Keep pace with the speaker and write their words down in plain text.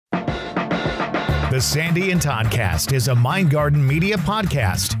The Sandy and Toddcast is a Mind Garden media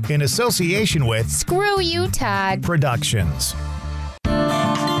podcast in association with Screw You, Todd Productions.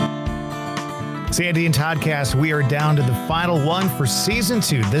 Sandy and Toddcast, we are down to the final one for season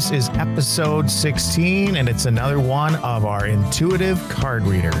 2. This is episode 16, and it's another one of our intuitive card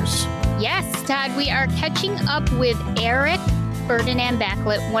readers. Yes, Todd, we are catching up with Eric Ferdinand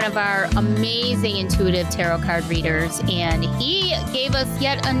Baclit, one of our amazing intuitive tarot card readers, and he gave us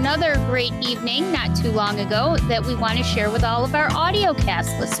yet another great evening not too long ago that we want to share with all of our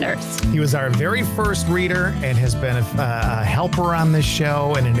audiocast listeners. He was our very first reader and has been a helper on this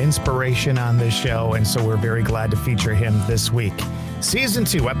show and an inspiration on this show, and so we're very glad to feature him this week. Season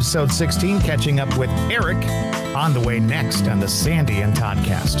 2, episode 16, catching up with Eric, on the way next on the Sandy and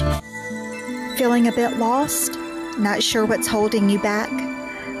Toddcast. Feeling a bit lost? Not sure what's holding you back?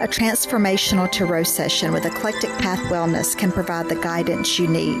 A transformational tarot session with Eclectic Path Wellness can provide the guidance you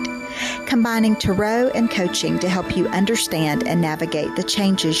need, combining tarot and coaching to help you understand and navigate the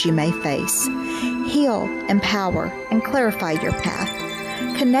changes you may face. Heal, empower, and clarify your path.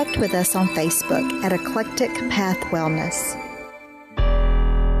 Connect with us on Facebook at Eclectic Path Wellness.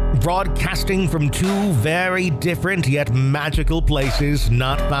 Broadcasting from two very different yet magical places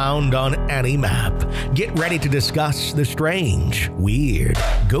not found on any map. Get ready to discuss the strange, weird,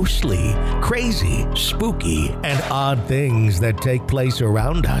 ghostly, crazy, spooky, and odd things that take place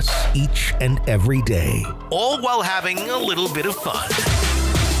around us each and every day, all while having a little bit of fun.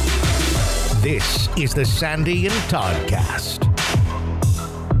 This is the Sandy and Toddcast.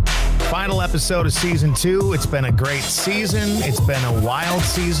 Final episode of season 2. It's been a great season. It's been a wild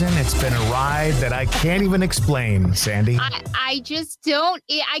season. It's been a ride that I can't even explain, Sandy. I just don't.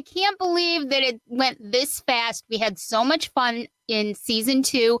 I can't believe that it went this fast. We had so much fun in season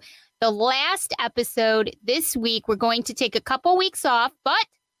 2. The last episode this week, we're going to take a couple weeks off, but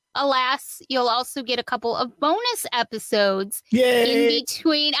alas, you'll also get a couple of bonus episodes in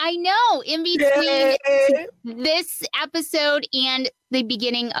between. I know, in between this episode and the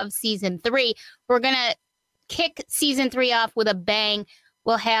beginning of season 3. We're going to kick season 3 off with a bang.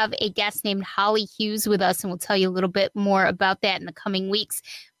 We'll have a guest named Holly Hughes with us, and we'll tell you a little bit more about that in the coming weeks.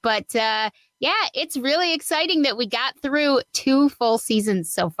 But yeah, it's really exciting that we got through 2 full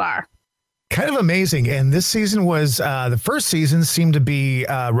seasons so far. Kind of amazing. And this season was, the first season seemed to be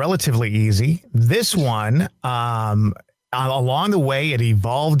relatively easy. This one, along the way, it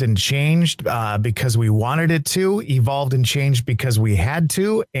evolved and changed because we wanted it to, evolved and changed because we had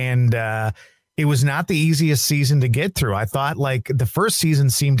to. And it was not the easiest season to get through. I thought like the first season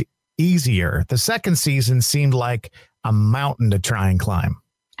seemed easier. The second season seemed like a mountain to try and climb.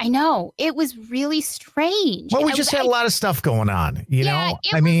 I know. It was really strange. Well, we just had a lot of stuff going on, you know?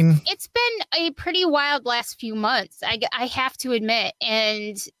 It's been a pretty wild last few months, I have to admit.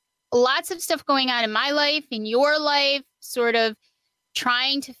 And lots of stuff going on in my life, in your life, sort of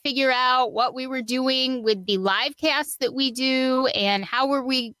trying to figure out what we were doing with the live casts that we do and how were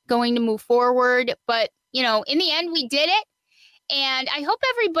we going to move forward. But, you know, in the end, we did it. And I hope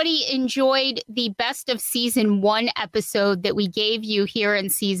everybody enjoyed the best of season 1 episode that we gave you here in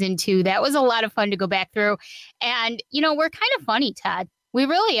season 2. That was a lot of fun to go back through. And, you know, we're kind of funny, Todd. We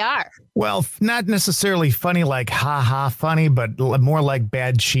really are. Well, not necessarily funny like ha-ha funny, but more like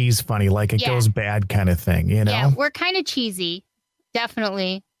bad cheese funny, like it goes bad kind of thing, you know? Yeah, we're kind of cheesy.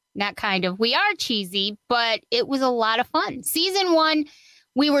 Definitely. Not kind of. We are cheesy, but it was a lot of fun. Season 1,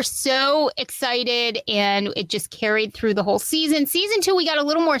 we were so excited, and it just carried through the whole season. Season 2, we got a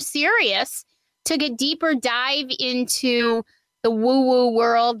little more serious, took a deeper dive into the woo-woo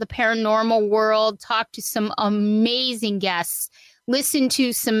world, the paranormal world, talked to some amazing guests, listened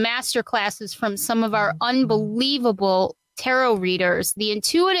to some master classes from some of our unbelievable tarot readers. The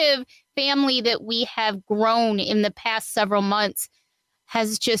intuitive family that we have grown in the past several months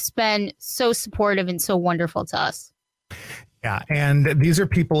has just been so supportive and so wonderful to us. Yeah, and these are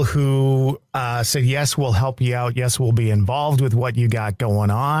people who said, yes, we'll help you out. Yes, we'll be involved with what you got going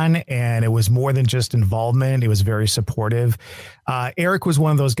on. And it was more than just involvement. It was very supportive. Eric was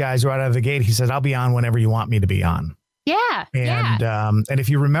one of those guys right out of the gate. He said, I'll be on whenever you want me to be on. Yeah. And if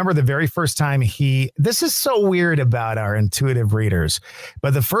you remember the very first time this is so weird about our intuitive readers,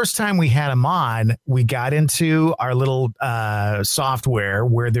 but the first time we had him on, we got into our little software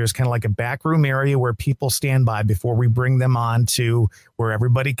where there's kind of like a back room area where people stand by before we bring them on to where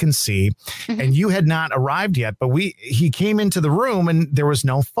everybody can see. Mm-hmm. And you had not arrived yet, but he came into the room and there was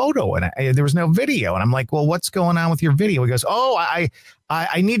no photo and there was no video. And I'm like, well, what's going on with your video? He goes, oh,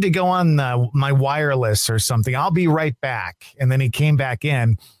 I need to go on my wireless or something. I'll be right back. And then he came back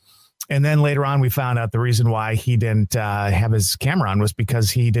in And then later on, we found out the reason why he didn't have his camera on was because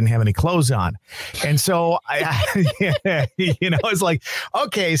he didn't have any clothes on. And so, it's like,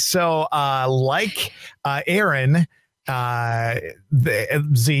 okay, so Eron,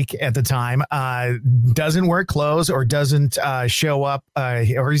 Zeeke at the time doesn't wear clothes or doesn't show up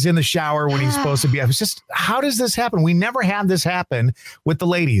or he's in the shower when he's supposed to be. I was just, how does this happen? We never had this happen with the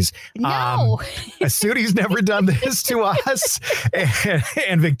ladies. No. Sudi's never done this to us,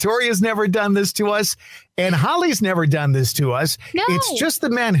 and Victoria's never done this to us, and Holly's never done this to us. No. It's just the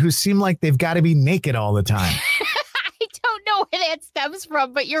men who seem like they've got to be naked all the time. I don't know where that stems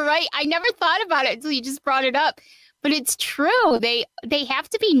from, but you're right. I never thought about it until you just brought it up. But it's true. They have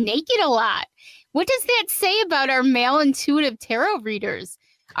to be naked a lot. What does that say about our male intuitive tarot readers?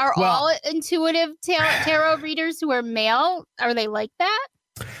 Are all intuitive tarot readers who are male, are they like that?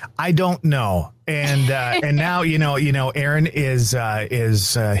 I don't know. And now, Eron is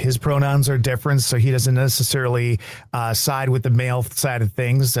his pronouns are different. So he doesn't necessarily side with the male side of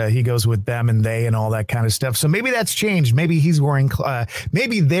things. He goes with them and they and all that kind of stuff. So maybe that's changed. Maybe he's wearing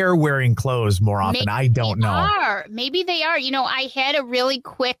maybe they're wearing clothes more often. I don't know. Maybe they are. I had a really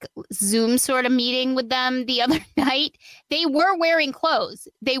quick Zoom sort of meeting with them the other night. They were wearing clothes.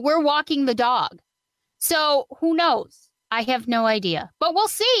 They were walking the dog. So who knows? I have no idea, but we'll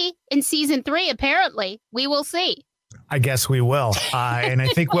see in season 3. Apparently, we will see. I guess we will. And I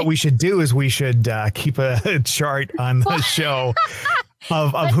think what we should do is we should keep a chart on the show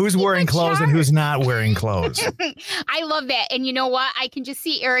of who's wearing clothes and who's not wearing clothes. I love that. And you know what? I can just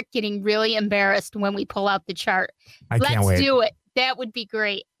see Eric getting really embarrassed when we pull out the chart. Can't wait. Let's do it. That would be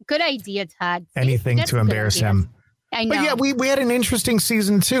great. Good idea, Todd. Anything to embarrass him. I know. But yeah, we had an interesting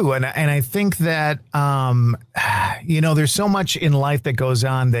season too. And I think that, there's so much in life that goes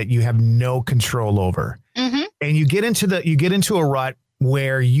on that you have no control over. Mm-hmm. And you get into a rut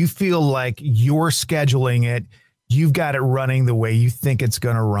where you feel like you're scheduling it. You've got it running the way you think it's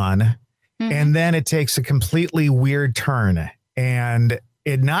going to run. Mm-hmm. And then it takes a completely weird turn. And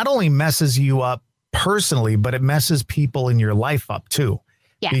it not only messes you up personally, but it messes people in your life up too.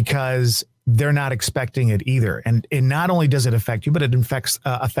 Yeah. Because they're not expecting it either. And not only does it affect you, but it infects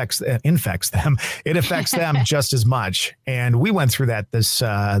them. It affects them just as much. And we went through that this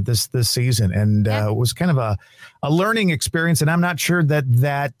season, and it was kind of a learning experience. And I'm not sure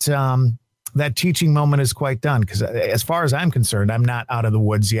that teaching moment is quite done, because as far as I'm concerned, I'm not out of the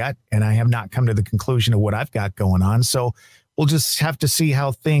woods yet, and I have not come to the conclusion of what I've got going on. So we'll just have to see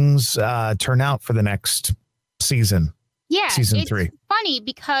how things turn out for the next season. Yeah, season 3. It's funny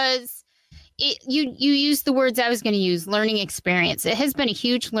because you use the words I was going to use, learning experience. It has been a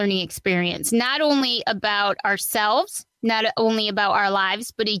huge learning experience, not only about ourselves, not only about our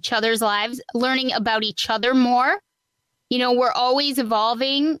lives, but each other's lives, learning about each other more. We're always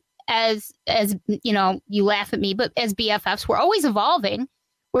evolving as you laugh at me, but as BFFs, we're always evolving.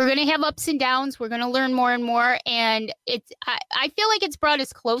 We're going to have ups and downs. We're going to learn more and more. And I feel like it's brought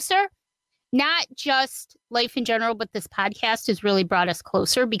us closer. Not just life in general, but this podcast has really brought us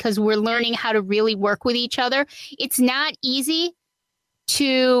closer because we're learning how to really work with each other. It's not easy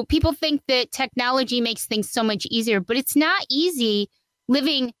people think that technology makes things so much easier, but it's not easy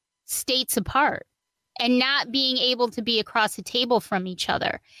living states apart and not being able to be across the table from each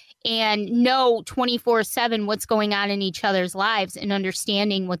other and know 24/7 what's going on in each other's lives and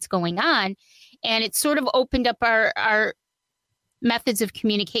understanding what's going on. And it's sort of opened up our methods of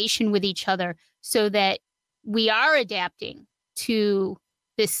communication with each other so that we are adapting to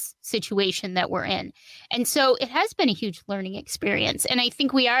this situation that we're in. And so it has been a huge learning experience. And I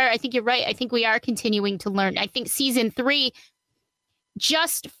think you're right. I think we are continuing to learn. I think season 3,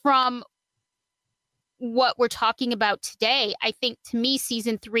 just from what we're talking about today, I think to me,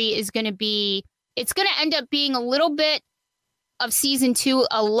 season 3 is going to end up being a little bit of season 2,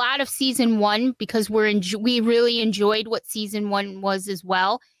 a lot of season 1, because we really enjoyed what season 1 was as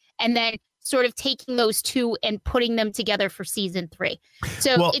well. And then sort of taking those two and putting them together for season 3.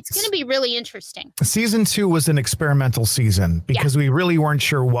 So it's going to be really interesting. Season 2 was an experimental season because we really weren't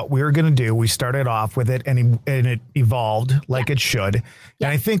sure what we were going to do. We started off with it and it evolved like it should. Yeah. And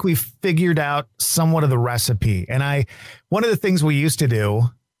I think we figured out somewhat of the recipe. And one of the things we used to do,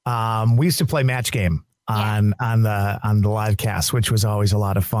 we used to play match game on the Livecast, which was always a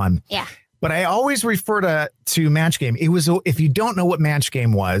lot of fun. Yeah. But I always refer to Match Game. It was, if you don't know what Match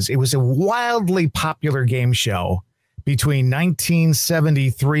Game was, it was a wildly popular game show between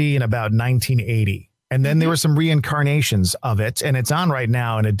 1973 and about 1980. And then there were some reincarnations of it, and it's on right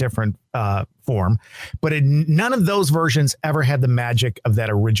now in a different form. But none of those versions ever had the magic of that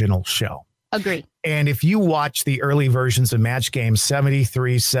original show. Agree. And if you watch the early versions of Match Game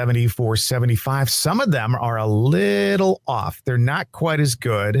 73, 74, 75, some of them are a little off. They're not quite as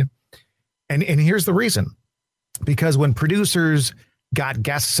good. And here's the reason. Because when producers got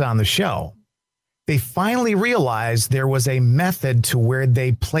guests on the show, they finally realized there was a method to where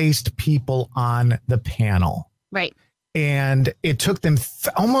they placed people on the panel. Right. And it took them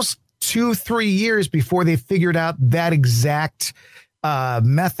almost 2-3 years before they figured out that exact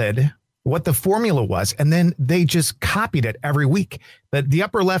method, what the formula was. And then they just copied it every week. The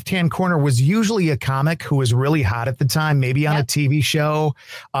upper left-hand corner was usually a comic who was really hot at the time, maybe on a TV show,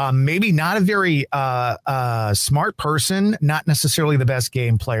 maybe not a very smart person, not necessarily the best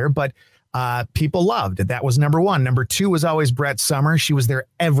game player, but people loved it. That was number one. Number two was always Brett Summer. She was there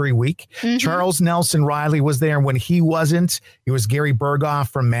every week. Charles Nelson Riley was there. When he wasn't, it was Gary Berghoff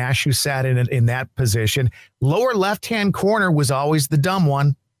from MASH who sat in that position. Lower left-hand corner was always the dumb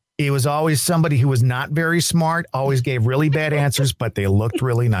one. It was always somebody who was not very smart, always gave really bad answers, but they looked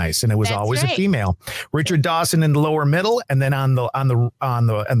really nice. And it was always a female. Richard Dawson in the lower middle. And then on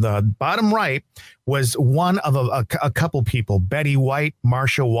the bottom right was one of a couple people. Betty White,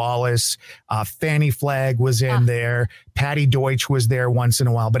 Marsha Wallace, Fanny Flagg was in there. Patty Deutsch was there once in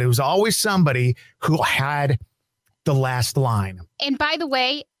a while, but it was always somebody who had the last line. And by the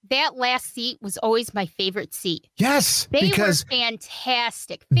way, that last seat was always my favorite seat. Yes, because were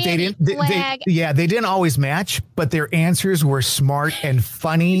fantastic. They didn't always match, but their answers were smart and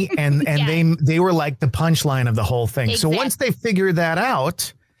funny, and they were like the punchline of the whole thing. Exactly. So once they figured that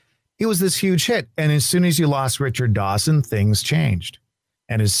out, it was this huge hit. And as soon as you lost Richard Dawson, things changed.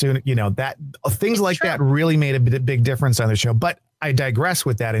 And as soon, that things like that really made a big difference on the show. But I digress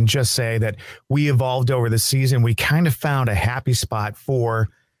with that and just say that we evolved over the season. We kind of found a happy spot for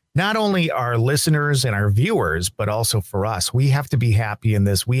not only our listeners and our viewers, but also for us. We have to be happy in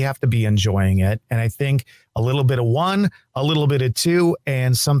this. We have to be enjoying it. And I think a little bit of 1, a little bit of 2,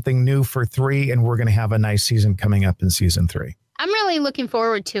 and something new for 3. And we're going to have a nice season coming up in season 3. I'm really looking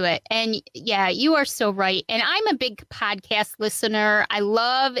forward to it. And yeah, you are so right. And I'm a big podcast listener. I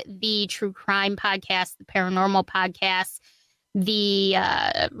love the true crime podcasts, the paranormal podcasts, the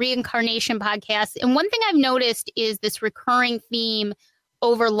reincarnation podcasts. And one thing I've noticed is this recurring theme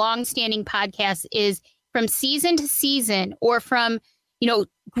over long-standing podcasts is from season to season, or from,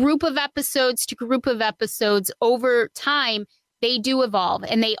 group of episodes to group of episodes over time, they do evolve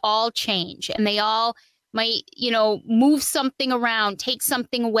and they all change, and they all might, move something around, take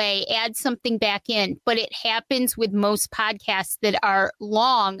something away, add something back in. But it happens with most podcasts that are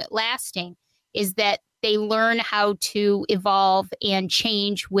long lasting, is that they learn how to evolve and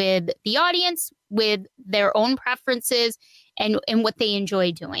change with the audience, with their own preferences, and what they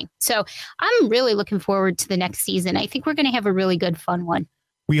enjoy doing. So I'm really looking forward to the next season. I think we're going to have a really good, fun one.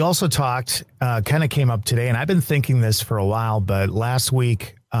 We also talked, kind of came up today, and I've been thinking this for a while, but last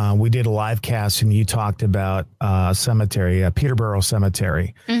week we did a live cast and you talked about cemetery, Peterborough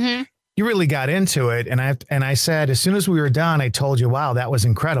Cemetery. Mm-hmm. You really got into it. And I said, as soon as we were done, I told you, wow, that was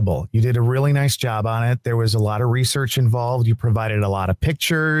incredible. You did a really nice job on it. There was a lot of research involved. You provided a lot of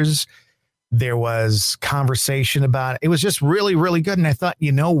pictures. There was conversation about it. It was just really, really good. And I thought,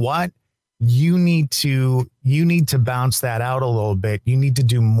 you know what? You need to bounce that out a little bit. You need to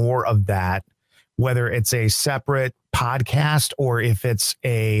do more of that, whether it's a separate podcast or if it's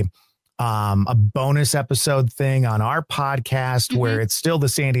a bonus episode thing on our podcast, where it's still the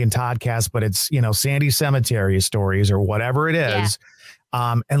Sandy and Toddcast, but it's, Sandy Cemetery Stories or whatever it is.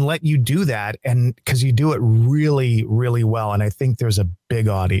 And let you do that. And because you do it really, really well. And I think there's a big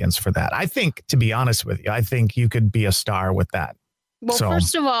audience for that. I think, to be honest with you, I think you could be a star with that. Well,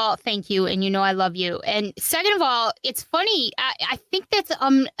 first of all, thank you. And I love you. And second of all, it's funny. I think that's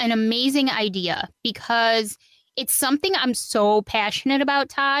an amazing idea, because it's something I'm so passionate about,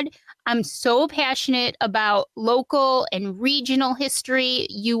 Todd. I'm so passionate about local and regional history,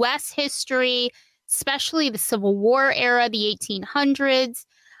 U.S. history, especially the Civil War era, the 1800s.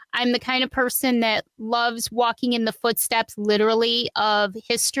 I'm the kind of person that loves walking in the footsteps, literally, of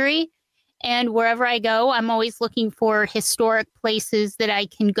history. And wherever I go, I'm always looking for historic places that I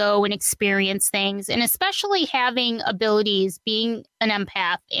can go and experience things. And especially having abilities, being an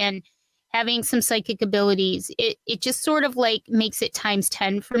empath and having some psychic abilities, it just sort of like makes it times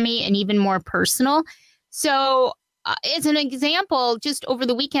 10 for me, and even more personal. So as an example, just over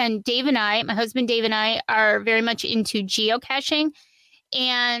the weekend, my husband Dave and I are very much into geocaching.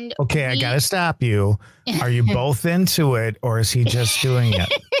 And okay, I got to stop you. Are you both into it, or is he just doing it?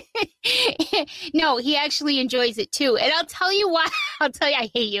 No, he actually enjoys it too. And I'll tell you why. I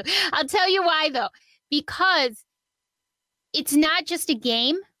hate you. I'll tell you why, though. Because it's not just a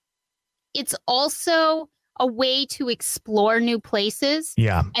game. it's also a way to explore new places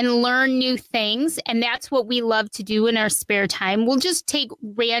and learn new things. And that's what we love to do in our spare time. We'll just take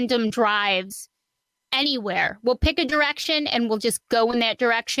random drives anywhere. We'll pick a direction and we'll just go in that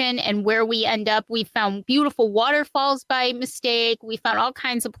direction. And where we end up, we found beautiful waterfalls by mistake. We found all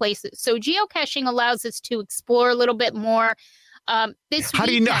kinds of places. So geocaching allows us to explore a little bit more. How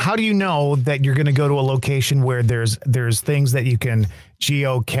do you know that you're going to go to a location where there's things that you can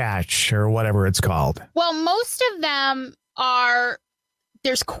geocache or whatever it's called? Well, most of them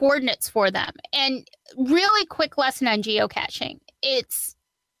there's coordinates for them. And really quick lesson on geocaching. It's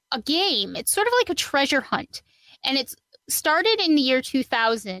a game. It's sort of like a treasure hunt. And it's started in the year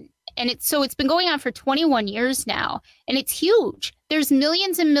 2000. And it's been going on for 21 years now. And it's huge. There's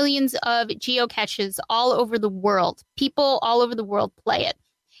millions and millions of geocaches all over the world. People all over the world play it.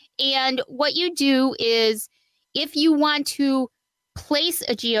 And what you do is, if you want to place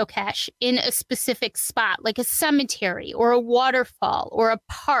a geocache in a specific spot, like a cemetery or a waterfall or a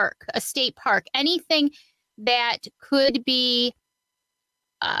park, a state park, anything that could be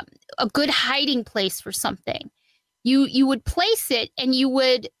a good hiding place for something, you would place it and you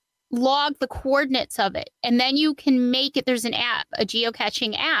would log the coordinates of it. And then you can make it, there's an app, a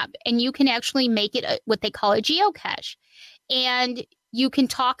geocaching app, and you can actually make it what they call a geocache. And you can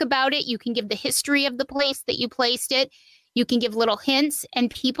talk about it. You can give the history of the place that you placed it. You can give little hints,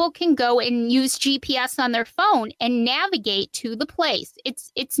 and people can go and use GPS on their phone and navigate to the place.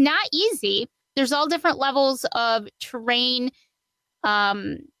 It's not easy. There's all different levels of terrain,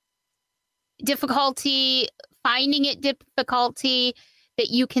 difficulty, finding it difficulty that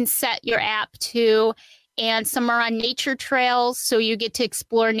you can set your app to. And some are on nature trails, so you get to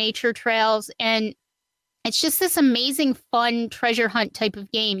explore nature trails. And it's just this amazing, fun treasure hunt type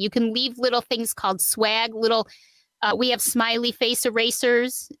of game. You can leave little things called swag, we have smiley face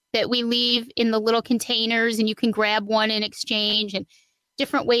erasers that we leave in the little containers, and you can grab one in exchange, and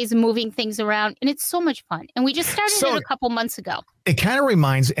different ways of moving things around. And it's so much fun. And we just started it a couple months ago. It kind of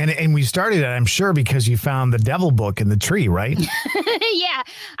reminds, and we started it, I'm sure, because you found the devil book in the tree, right? Yeah.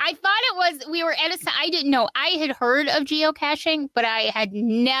 I thought we were at I didn't know. I had heard of geocaching, but I had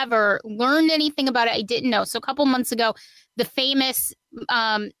never learned anything about it. I didn't know. So a couple months ago, the famous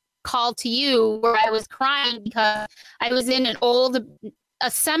call to you, where I was crying because I was in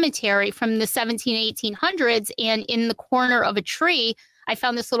a cemetery from the 1800s, and in the corner of a tree, I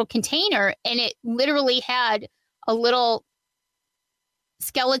found this little container, and it literally had a little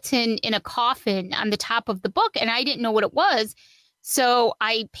skeleton in a coffin on the top of the book, and I didn't know what it was. So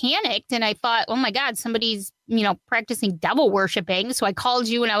I panicked, and I thought, oh my God, somebody's, practicing devil worshiping. So I called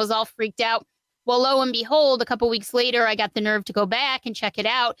you, and I was all freaked out. Well, lo and behold, a couple weeks later, I got the nerve to go back and check it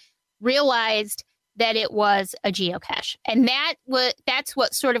out, realized that it was a geocache. And that's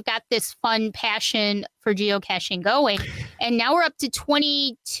what sort of got this fun passion for geocaching going. And now we're up to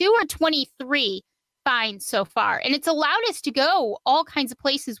 22 or 23 finds so far. And it's allowed us to go all kinds of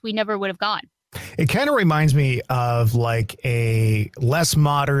places we never would have gone. It kind of reminds me of like a less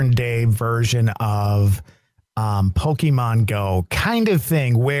modern day version of Pokemon Go kind of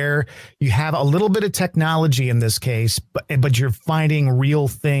thing, where you have a little bit of technology in this case, but you're finding real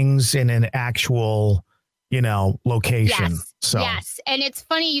things in an actual, location. Yes. And it's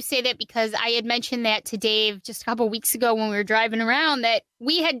funny you say that, because I had mentioned that to Dave just a couple of weeks ago when we were driving around, that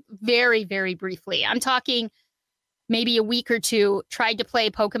we had very, very briefly, I'm talking maybe a week or two, tried to play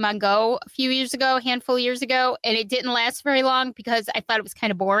Pokemon Go a handful of years ago, and it didn't last very long because I thought it was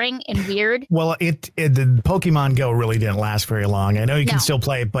kind of boring and weird. Well, the Pokemon Go really didn't last very long. I know you can still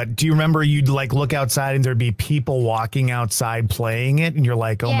play it, but do you remember you'd look outside and there'd be people walking outside playing it, and you're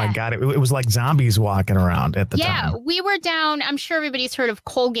like, oh my God, it was like zombies walking around at the time. Yeah, we were down, I'm sure everybody's heard of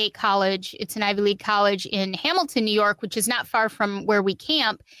Colgate College. It's an Ivy League college in Hamilton, New York, which is not far from where we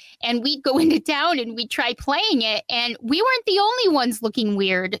camp. And we'd go into town and we'd try playing it. And we weren't the only ones looking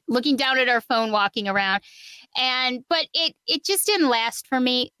weird, looking down at our phone, walking around. But it just didn't last for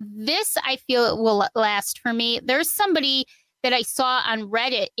me. This, I feel it will last for me. There's somebody that I saw on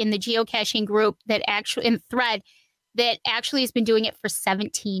Reddit in the geocaching group in thread that actually has been doing it for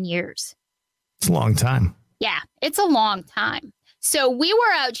 17 years. It's a long time. Yeah, it's a long time. So we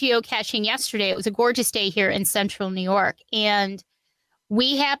were out geocaching yesterday. It was a gorgeous day here in central New York. And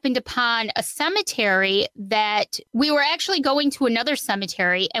we happened upon a cemetery that we were actually going to another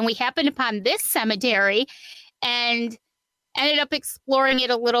cemetery, and we happened upon this cemetery and ended up exploring it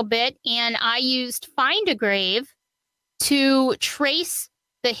a little bit. And I used Find a Grave to trace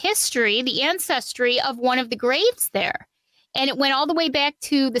the history, the ancestry of one of the graves there. And it went all the way back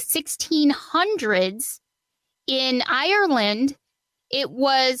to the 1600s in Ireland. It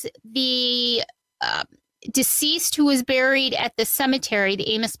was the deceased who was buried at the cemetery,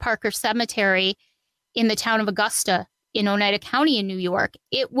 the Amos Parker Cemetery in the town of Augusta in Oneida County in New York.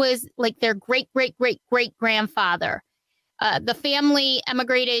 It was like their great-great-great-great-grandfather. The family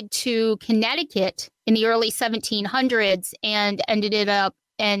emigrated to Connecticut in the early 1700s and ended up,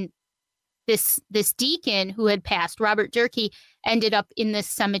 and this deacon who had passed, Robert Durkee, ended up in this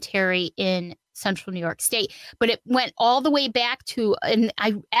cemetery in central New York State. But it went all the way back to, and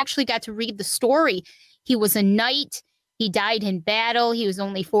I actually got to read the story. He was a knight. He died in battle. He was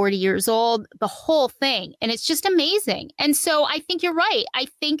only 40 years old, the whole thing. And it's just amazing. And so I think you're right. I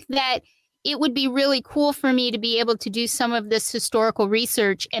think that it would be really cool for me to be able to do some of this historical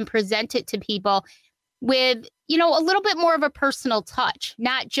research and present it to people with, you know, a little bit more of a personal touch,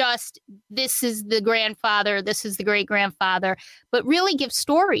 not just this is the grandfather, this is the great grandfather, but really give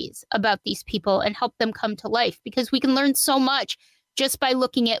stories about these people and help them come to life, because we can learn so much just by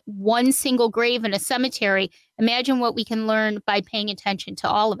looking at one single grave in a cemetery. Imagine what we can learn by paying attention to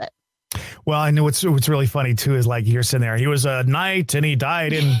all of it. Well, I know what's really funny, too, is like you're sitting there. He was a knight and he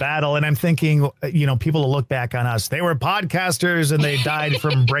died in battle. And I'm thinking, you know, people will look back on us. They were podcasters and they died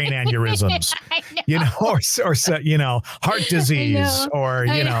from brain aneurysms, you know, or you know, heart disease or,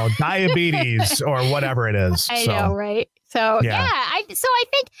 you know, diabetes or whatever it is. I know, right? So, yeah, I think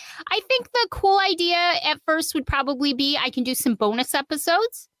the cool idea at first would probably be I can do some bonus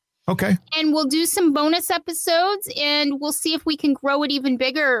episodes. Okay. And we'll do some bonus episodes and we'll see if we can grow it even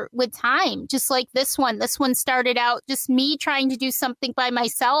bigger with time. Just like this one. This one started out just me trying to do something by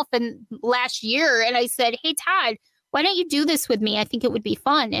myself and last year. And I said, hey, Todd, why don't you do this with me? I think it would be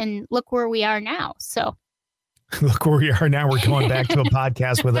fun. And look where we are now. So look where we are now. We're going back to a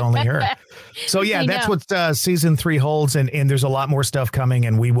podcast with only her. So, yeah, that's what season 3 holds. And there's a lot more stuff coming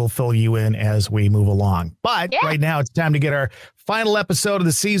and we will fill you in as we move along. But right now it's time to get our final episode of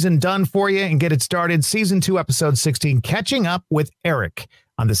the season done for you and get it started. Season 2, episode 16, Catching Up with Eric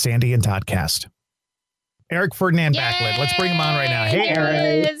on the Sandy and Toddcast. Eric Ferdinand Baclit. Let's bring him on right now. Hey,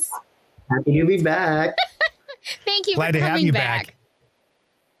 Eric. Happy to be back. Thank you Glad for to have coming you back.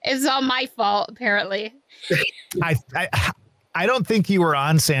 It's all my fault, apparently. I don't think you were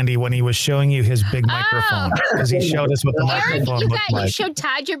on, Sandy, when he was showing you his big microphone, because he showed us what the microphone looked like. You showed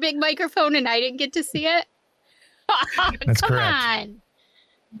Todd your big microphone and I didn't get to see it? Oh, that's come correct. on.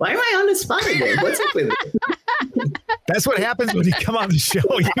 Why am I on the spot again? What's up with it? That's what happens when you come on the show.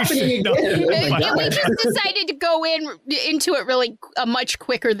 You should know. We just decided to go into it really much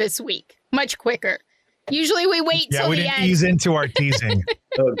quicker this week. Much quicker. Usually we wait till the end. Yeah, we didn't ease into our teasing.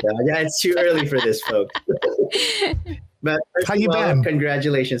 Oh, God. Yeah, it's too early for this, folks. But how you been?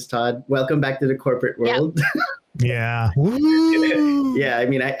 Congratulations, Todd. Welcome back to the corporate world. Yeah. Yeah, I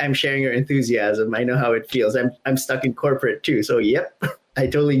mean, I'm sharing your enthusiasm. I know how it feels. I'm stuck in corporate, too. So, yep, I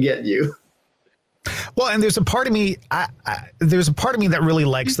totally get you. Well, and there's a part of me, there's a part of me that really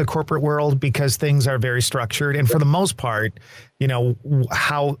likes the corporate world because things are very structured. And for the most part, you know,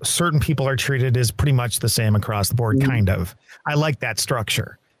 how certain people are treated is pretty much the same across the board, kind of. I like that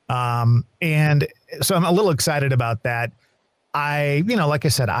structure. And so I'm a little excited about that. You know, like I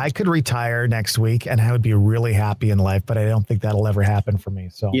said, I could retire next week and I would be really happy in life, but I don't think that'll ever happen for me.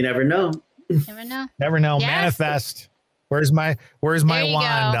 So you never know. Never know. Never know. Yes. Manifest. Where's my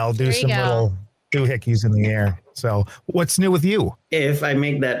wand? I'll do some little doohickeys in the air. So what's new with you? If I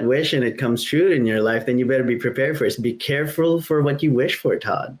make that wish and it comes true in your life, then you better be prepared for it. Be careful for what you wish for,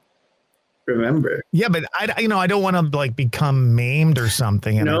 Todd. Remember. Yeah, but I don't want to like become maimed or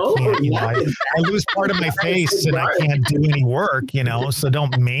something. And no, I lose part of my face and I can't do any work, you know, so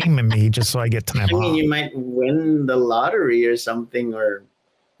don't maim me just so I get time off. I mean, you might win the lottery or something, or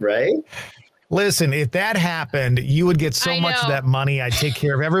right? Listen, if that happened, you would get so much of that money. I'd take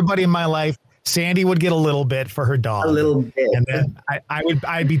care of everybody in my life. Sandy would get a little bit for her dog. A little bit. And then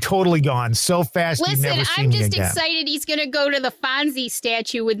I'd be totally gone so fast. Listen, you'd never see I'm me just again. excited he's going to go to the Fonzie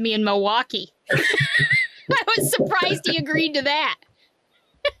statue with me in Milwaukee. I was surprised he agreed to that.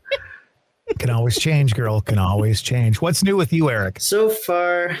 Can always change, girl. Can always change. What's new with you, Eric? So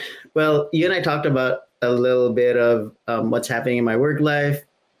far, well, you and I talked about a little bit of what's happening in my work life.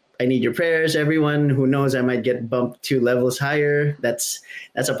 I need your prayers, everyone. Who knows? I might get bumped 2 levels higher. That's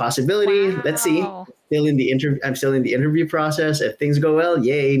a possibility. Wow. Let's see. I'm still in the interview process. If things go well,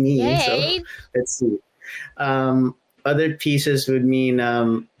 yay me. Yay. So let's see. Other pieces would mean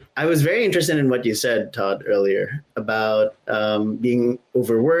I was very interested in what you said, Todd, earlier about being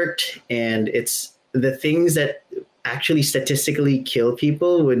overworked, and it's the things that actually statistically kill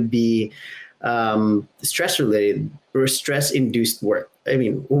people would be stress related or stress induced work. I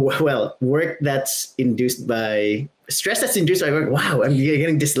mean, well, work that's induced by stress that's induced by work. Wow, I'm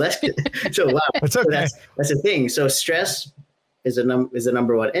getting dyslexic. So wow, It's okay. So that's the thing. So stress is a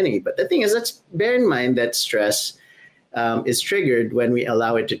number one enemy. But the thing is, let's bear in mind that stress is triggered when we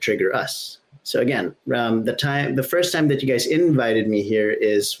allow it to trigger us. So again, the first time that you guys invited me here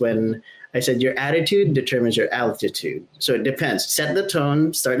is when I said your attitude determines your altitude. So it depends. Set the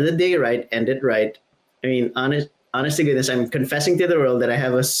tone, start the day right, end it right. I mean, honest to goodness, I'm confessing to the world that I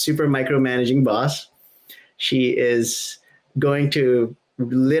have a super micromanaging boss. She is going to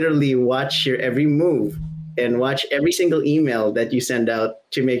literally watch your every move and watch every single email that you send out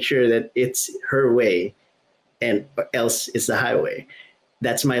to make sure that it's her way and else it's the highway.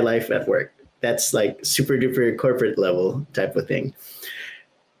 That's my life at work. That's like super duper corporate level type of thing.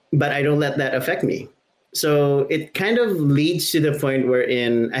 But I don't let that affect me. So it kind of leads to the point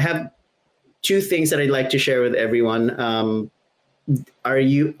wherein I have two things that I'd like to share with everyone. Are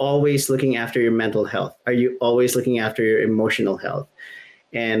you always looking after your mental health? Are you always looking after your emotional health?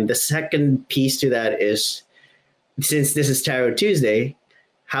 And the second piece to that is, since this is Tarot Tuesday,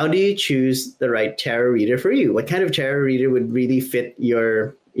 how do you choose the right tarot reader for you? What kind of tarot reader would really fit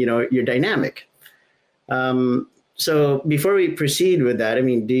your dynamic? So before we proceed with that, I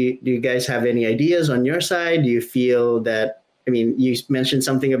mean, do you guys have any ideas on your side? Do you feel that, I mean, you mentioned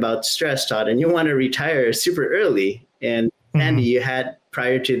something about stress, Todd, and you want to retire super early. And Sandy, you had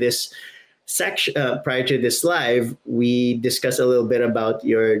prior to this live, we discussed a little bit about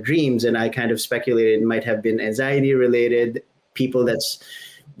your dreams, and I kind of speculated it might have been anxiety related, people that's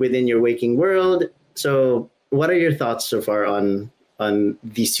within your waking world. So what are your thoughts so far on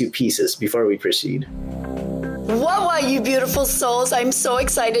these two pieces before we proceed? Whoa, you beautiful souls. I'm so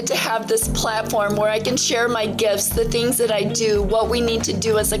excited to have this platform where I can share my gifts, the things that I do, what we need to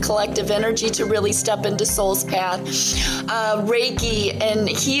do as a collective energy to really step into soul's path. Reiki and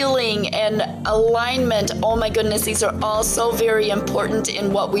healing and alignment. Oh my goodness, these are all so very important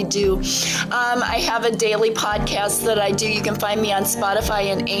in what we do. I have a daily podcast that I do. You can find me on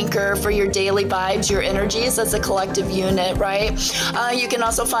Spotify and Anchor for your daily vibes, your energies as a collective unit, right? You can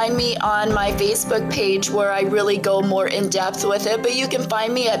also find me on my Facebook page where I really go more in depth with it, but you can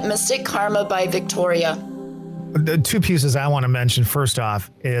find me at Mystic Karma by Victoria. The two pieces I want to mention first off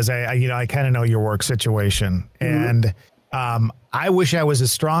is I kind of know your work situation, and I wish I was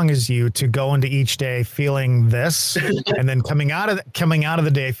as strong as you to go into each day feeling this and then coming out of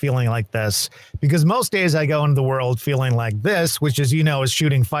the day feeling like this, because most days I go into the world feeling like this, which, as you know, is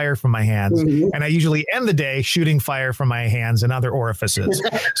shooting fire from my hands. And I usually end the day shooting fire from my hands and other orifices.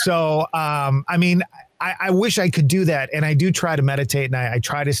 So, I mean, I wish I could do that. And I do try to meditate, and I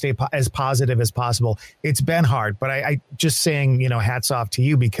try to stay as positive as possible. It's been hard, but I just saying, hats off to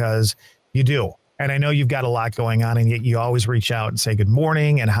you, because you do. And I know you've got a lot going on, and yet you always reach out and say good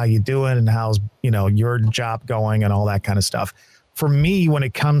morning and how you doing and how's, your job going and all that kind of stuff. For me, when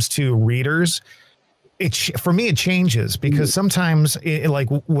it comes to readers, it changes, because sometimes like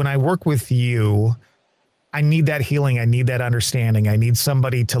when I work with you, I need that healing. I need that understanding. I need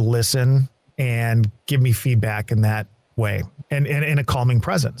somebody to listen and give me feedback in that way, and in a calming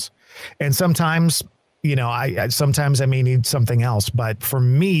presence. And sometimes, sometimes I may need something else. But for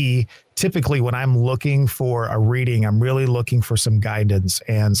me, typically when I'm looking for a reading, I'm really looking for some guidance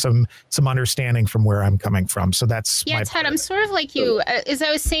and some understanding from where I'm coming from. So that's Todd, I'm sort of like you. As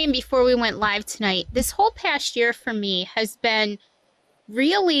I was saying before we went live tonight, this whole past year for me has been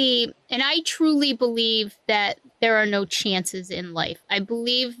really, and I truly believe that there are no chances in life. I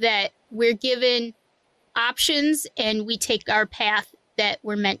believe that we're given options and we take our path that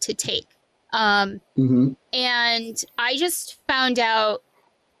we're meant to take. And I just found out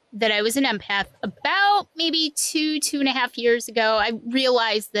that I was an empath about maybe 2.5 years ago. I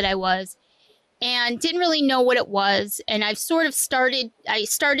realized that I was, and didn't really know what it was. And I started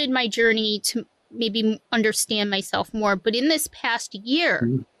my journey to maybe understand myself more. But in this past year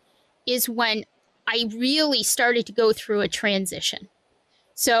is when I really started to go through a transition.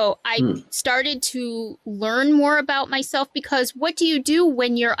 So I started to learn more about myself, because what do you do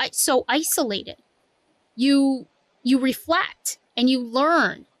when you're so isolated? You reflect and you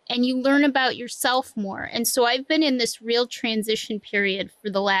learn about yourself more. And so I've been in this real transition period for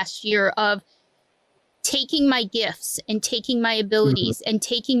the last year of taking my gifts and taking my abilities and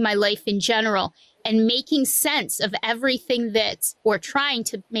taking my life in general and making sense of everything or trying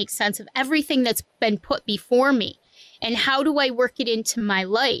to make sense of everything that's been put before me. And how do I work it into my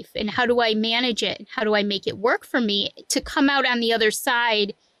life? And how do I manage it? And how do I make it work for me to come out on the other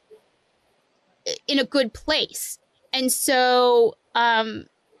side in a good place? And so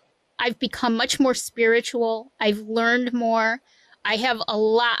I I've become much more spiritual. I've learned more. I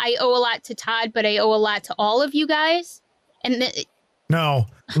owe a lot to Todd, but I owe a lot to all of you guys. And no,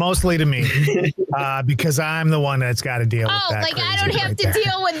 mostly to me, because I'm the one that's got to deal with that. Like I don't have to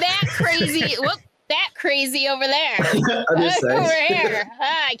deal with that crazy. Whoop, that crazy over there. Over here.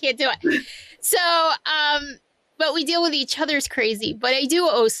 I can't do it. So, but we deal with each other's crazy. But I do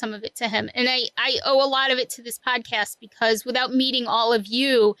owe some of it to him, and I owe a lot of it to this podcast, because without meeting all of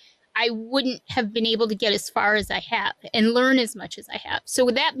you, I wouldn't have been able to get as far as I have and learn as much as I have. So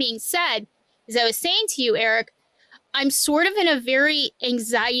with that being said, as I was saying to you, Eric, I'm sort of in a very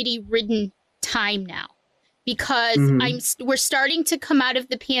anxiety-ridden time now, because we're starting to come out of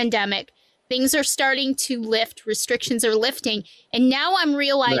the pandemic. Things are starting to lift. Restrictions are lifting. And now I'm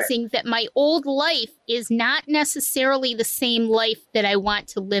realizing that my old life is not necessarily the same life that I want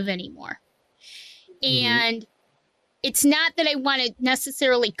to live anymore. And it's not that I want to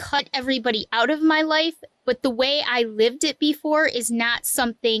necessarily cut everybody out of my life, but the way I lived it before is not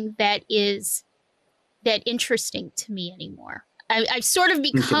something that is that interesting to me anymore. I've sort of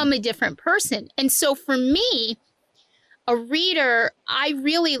become a different person. And so for me, a reader, I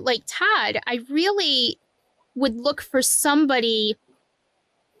really, like Todd, I really would look for somebody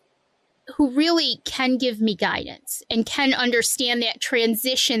who really can give me guidance and can understand that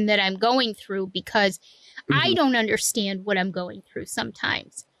transition that I'm going through, because I don't understand what I'm going through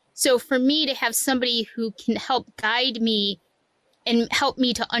sometimes. So for me to have somebody who can help guide me and help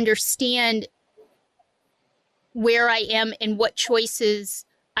me to understand where I am and what choices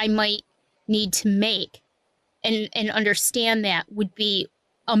I might need to make and understand that would be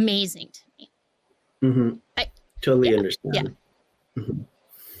amazing to me. I totally understand. Yeah.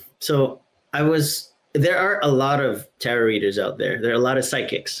 So there are a lot of tarot readers out there. There are a lot of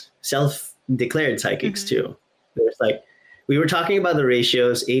psychics, self-declared psychics too. There's we were talking about the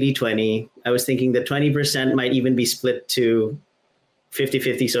ratios, 80-20. I was thinking that 20% might even be split to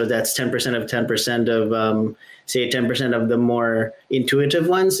 50-50. So that's 10% of 10% of, say 10% of the more intuitive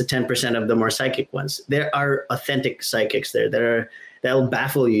ones, 10% of the more psychic ones. There are authentic psychics there that'll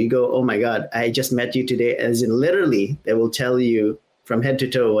baffle you. You go, oh my God, I just met you today. As in literally, they will tell you from head to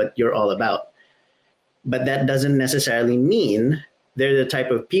toe what you're all about. But that doesn't necessarily mean they're the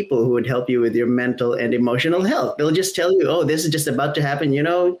type of people who would help you with your mental and emotional health. They'll just tell you, oh, this is just about to happen. You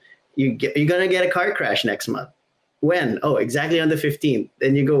know, you're going to get a car crash next month. When? Oh, exactly on the 15th.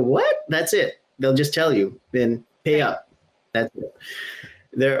 Then you go, what? That's it. They'll just tell you, then pay up. That's it.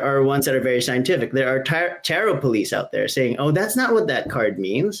 There are ones that are very scientific. There are tarot police out there saying, oh, that's not what that card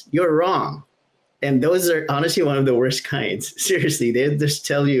means. You're wrong. And those are honestly one of the worst kinds. Seriously, they just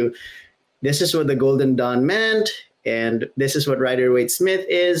tell you, this is what the Golden Dawn meant, and this is what Rider-Waite-Smith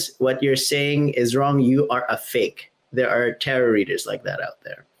is. What you're saying is wrong. You are a fake. There are tarot readers like that out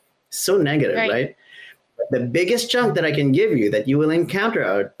there. So negative, right? The biggest chunk that I can give you that you will encounter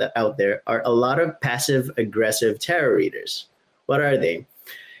out there are a lot of passive-aggressive tarot readers. What are they?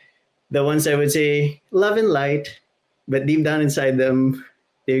 The ones I would say, love and light, but deep down inside them,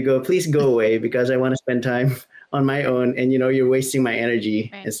 they go, please go away because I want to spend time on my own, and you're wasting my energy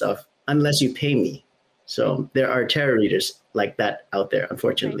and stuff, unless you pay me. So there are tarot readers like that out there,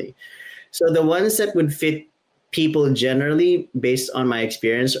 unfortunately. So the ones that would fit people generally, based on my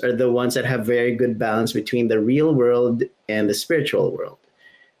experience, are the ones that have very good balance between the real world and the spiritual world.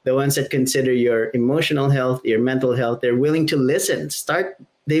 The ones that consider your emotional health, your mental health, they're willing to listen.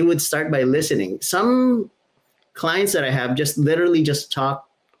 They would start by listening. Some clients that I have just literally just talk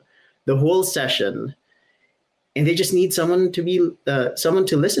the whole session, and they just need someone to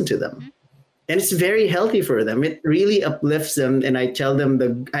listen to them. And it's very healthy for them. It really uplifts them. And I tell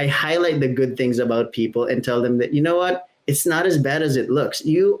them, I highlight the good things about people and tell them that, you know what? It's not as bad as it looks.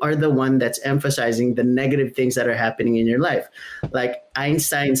 You are the one that's emphasizing the negative things that are happening in your life. Like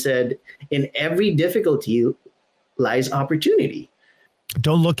Einstein said, in every difficulty lies opportunity.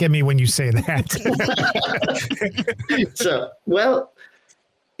 Don't look at me when you say that.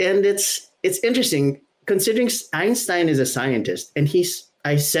 And it's interesting considering Einstein is a scientist, and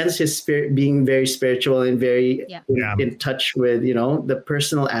I sense his spirit being very spiritual and very in touch with, the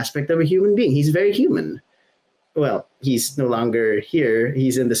personal aspect of a human being. He's very human. Well, he's no longer here.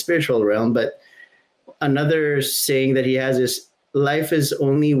 He's in the spiritual realm. But another saying that he has is, life is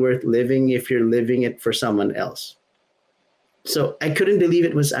only worth living if you're living it for someone else. So I couldn't believe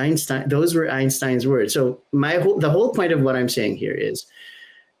it was Einstein. Those were Einstein's words. So the whole point of what I'm saying here is,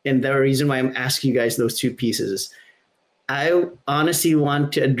 and the reason why I'm asking you guys those two pieces is, I honestly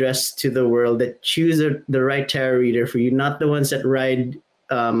want to address to the world that choose the right tarot reader for you, not the ones that ride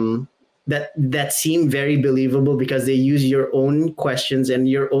the that seem very believable because they use your own questions and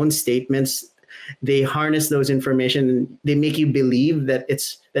your own statements. They harness those information and they make you believe that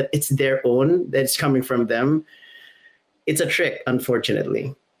it's their own, that it's coming from them. It's a trick,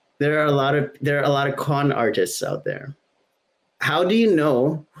 unfortunately. There are a lot of con artists out there. How do you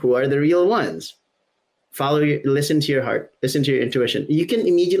know who are the real ones? Listen to your heart, listen to your intuition. You can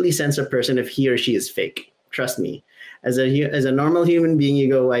immediately sense a person if he or she is fake. Trust me. As a normal human being, you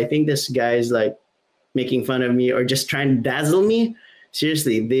go, I think this guy is like making fun of me or just trying to dazzle me.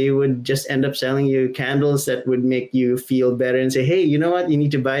 Seriously, they would just end up selling you candles that would make you feel better and say, hey, you know what? You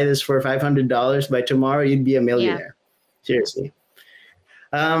need to buy this for $500. By tomorrow, you'd be a millionaire. Yeah. Seriously.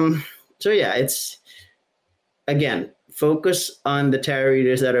 So yeah, it's, again, focus on the tarot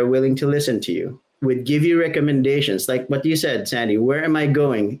readers that are willing to listen to you, would give you recommendations. Like what you said, Sandy, where am I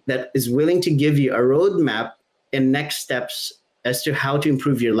going? That is willing to give you a roadmap and next steps as to how to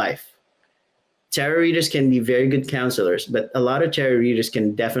improve your life. Tarot readers can be very good counselors, but a lot of tarot readers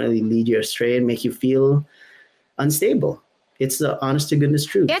can definitely lead you astray and make you feel unstable. It's the honest to goodness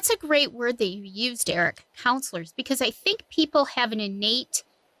truth. That's a great word that you used, Eric, counselors, because I think people have an innate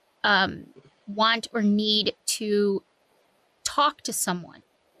want or need to talk to someone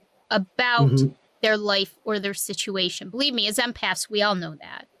about their life or their situation. Believe me, as empaths, we all know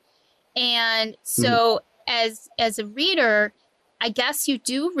that. And so as a reader, I guess you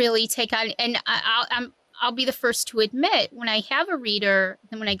do really take on, and I'll be the first to admit, when I have a reader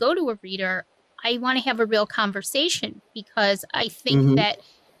and when I go to a reader, I want to have a real conversation because I think that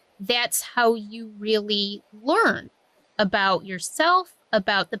that's how you really learn about yourself,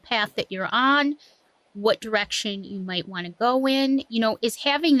 about the path that you're on, what direction you might want to go in, is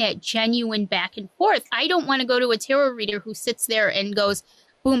having that genuine back and forth. I don't want to go to a tarot reader who sits there and goes,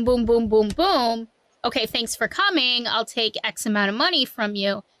 boom, boom, boom, boom, boom. Okay, thanks for coming. I'll take X amount of money from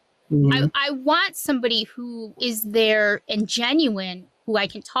you. I want somebody who is there and genuine, who I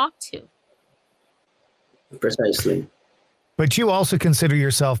can talk to. Precisely. But you also consider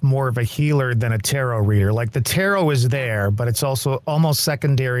yourself more of a healer than a tarot reader. Like the tarot is there, but it's also almost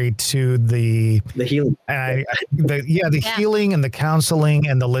secondary to the healing. The healing and the counseling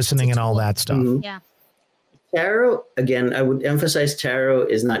and the listening and all that stuff. Yeah. Tarot, again, I would emphasize tarot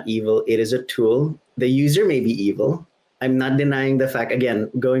is not evil. It is a tool. The user may be evil. I'm not denying the fact. Again,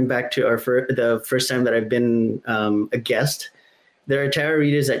 going back to the first time that I've been a guest, there are tarot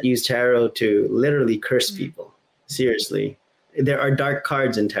readers that use tarot to literally curse people. Seriously. There are dark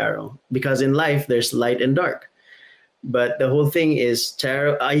cards in tarot because in life there's light and dark. But the whole thing is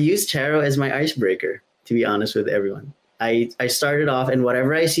tarot. I use tarot as my icebreaker, to be honest with everyone. I started off, and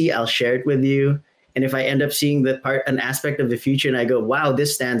whatever I see, I'll share it with you. And if I end up seeing an aspect of the future and I go, wow,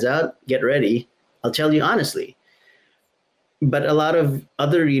 this stands out, get ready, I'll tell you honestly. But a lot of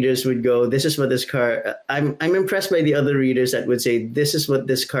other readers would go, this is what this card, I'm impressed by the other readers that would say, this is what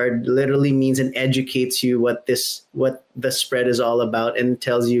this card literally means and educates you what the spread is all about and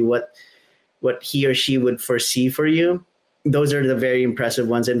tells you what he or she would foresee for you. Those are the very impressive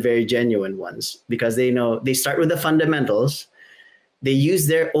ones and very genuine ones because they know, they start with the fundamentals. They use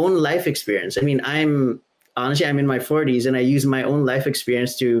their own life experience. I mean, I'm in my 40s and I use my own life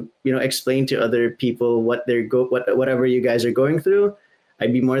experience to, explain to other people whatever you guys are going through.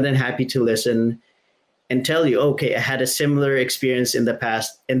 I'd be more than happy to listen and tell you, okay, I had a similar experience in the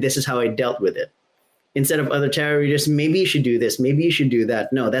past and this is how I dealt with it. Instead of other tarot readers, maybe you should do this, maybe you should do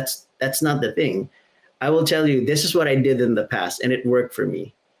that. No, that's not the thing. I will tell you, this is what I did in the past and it worked for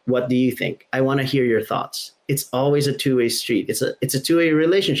me. What do you think? I want to hear your thoughts. It's always a two-way street. It's a two-way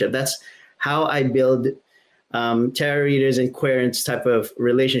relationship. That's how I build tarot readers and querents type of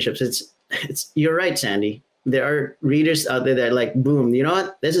relationships. It's you're right, Sandy. There are readers out there that are like, boom, you know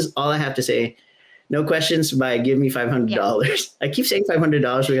what? This is all I have to say. No questions. Bye. Give me $500. Yeah. I keep saying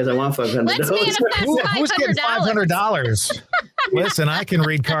 $500 because I want $500. Let's manifest $500. Who's getting $500? Listen, I can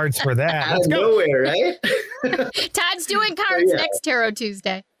read cards for that. Out of nowhere, right? Todd's doing cards next Tarot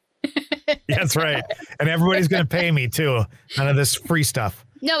Tuesday. That's right. And everybody's going to pay me too. None of this free stuff.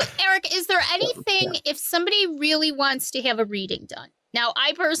 No, Eric, is there anything, if somebody really wants to have a reading done? Now,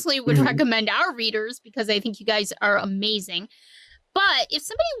 I personally would recommend our readers because I think you guys are amazing. But if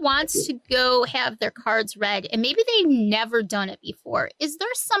somebody wants to go have their cards read and maybe they've never done it before, is there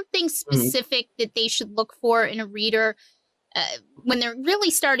something specific that they should look for in a reader when they're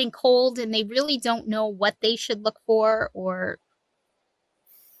really starting cold and they really don't know what they should look for? Or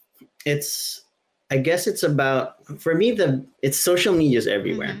I guess it's about, for me, it's social medias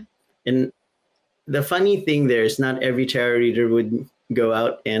everywhere. And the funny thing there is not every tarot reader would go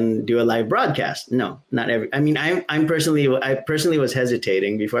out and do a live broadcast. No, not every. I mean, I personally was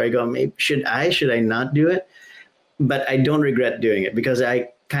hesitating before I go. Maybe should I not do it? But I don't regret doing it because I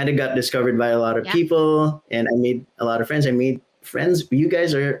kind of got discovered by a lot of people, and I made a lot of friends. I made friends. You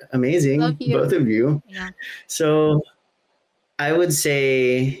guys are amazing, both of you. Yeah. So I would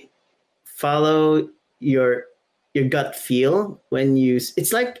say follow your gut feel when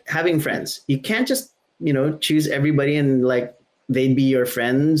it's like having friends. You can't just, choose everybody and like they'd be your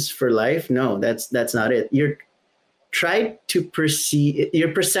friends for life. No, that's not it. Try to perceive,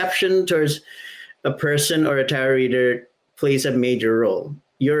 your perception towards a person or a tarot reader plays a major role.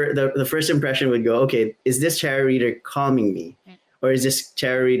 The first impression would go, okay, is this tarot reader calming me? Or is this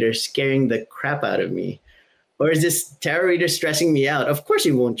tarot reader scaring the crap out of me? Or is this tarot reader stressing me out? Of course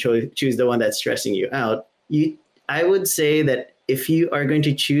you won't choose the one that's stressing you out. I would say that if you are going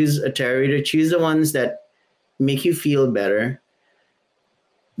to choose a tarot reader, choose the ones that make you feel better,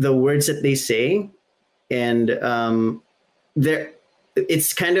 the words that they say, and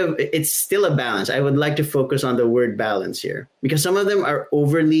it's still a balance. I would like to focus on the word balance here because some of them are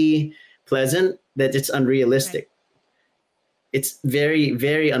overly pleasant that it's unrealistic. Right. It's very,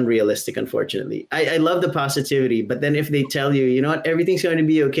 very unrealistic, unfortunately. I love the positivity, but then if they tell you, you know what, everything's going to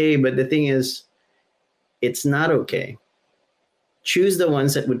be okay, but the thing is, it's not okay. Choose the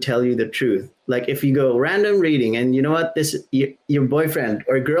ones that would tell you the truth. Like if you go random reading and you know what, your boyfriend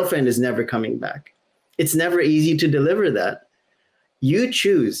or girlfriend is never coming back. It's never easy to deliver that. You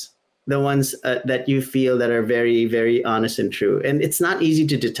choose the ones that you feel that are very, very honest and true. And it's not easy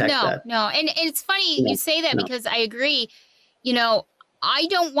to detect that. No. And it's funny you say that because I agree. I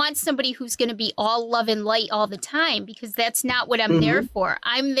don't want somebody who's going to be all love and light all the time because that's not what I'm there for.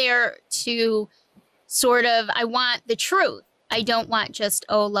 I'm there to I want the truth. I don't want just,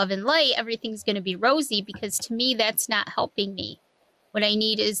 love and light. Everything's going to be rosy because to me, that's not helping me. What I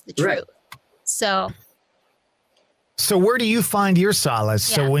need is the truth. Right. So where do you find your solace?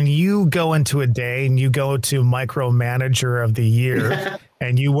 Yeah. So when you go into a day and you go to micromanager of the year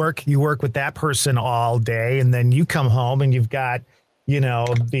and you work with that person all day and then you come home and you've got,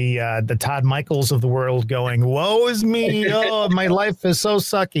 the Todd Michaels of the world going, woe is me. Oh, my life is so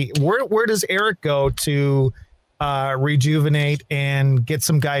sucky. Where does Eric go to rejuvenate and get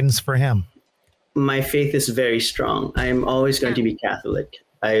some guidance for him? My faith is very strong. I am always going to be Catholic.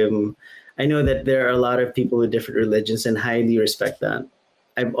 I know that there are a lot of people with different religions and highly respect that.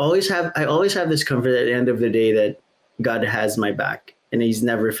 I always have this comfort at the end of the day that God has my back and he's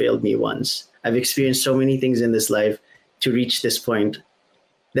never failed me once. I've experienced so many things in this life to reach this point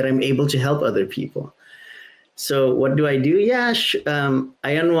that I'm able to help other people. So what do? Yeah,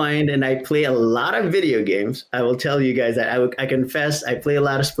 I unwind and I play a lot of video games. I will tell you guys that I confess I play a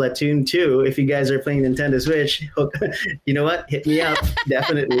lot of Splatoon 2. If you guys are playing Nintendo Switch, you know what? Hit me up,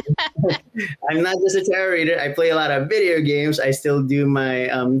 definitely. I'm not just a tarot reader. I play a lot of video games. I still do my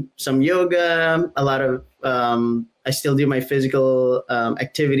some yoga, a lot of I still do my physical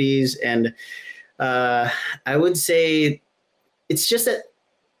activities, and I would say it's just that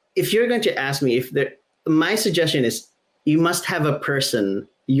if you're going to ask me my suggestion is you must have your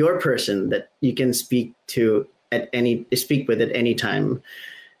person that you can speak with at any time.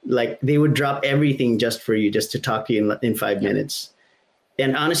 Like they would drop everything just for you, just to talk to you in 5 minutes.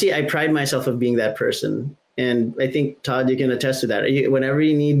 And honestly, I pride myself of being that person. And I think Todd, you can attest to that. Whenever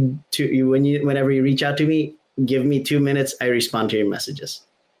you reach out to me, give me 2 minutes. I respond to your messages.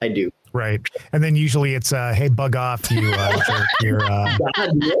 I do. Right. And then usually it's, hey, bug off, you jerk.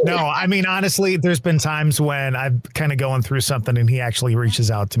 No, I mean, honestly, there's been times when I'm kind of going through something and he actually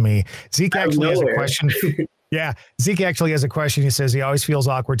reaches out to me. Zeeke actually has a question. Yeah. Zeeke actually has a question. He says he always feels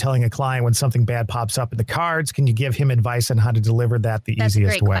awkward telling a client when something bad pops up in the cards. Can you give him advice on how to deliver that the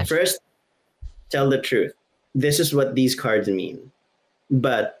easiest way? First, tell the truth. This is what these cards mean.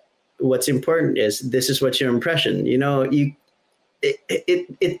 But what's important is this is what's your impression.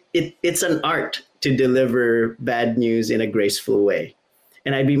 It's an art to deliver bad news in a graceful way.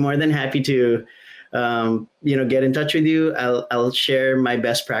 And I'd be more than happy to, get in touch with you. I'll share my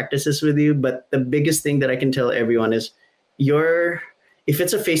best practices with you. But the biggest thing that I can tell everyone is if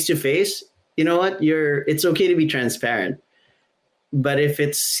it's a face-to-face, you know what? It's okay to be transparent. But if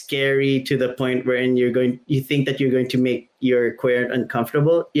it's scary to the point wherein you think that you're going to make your querent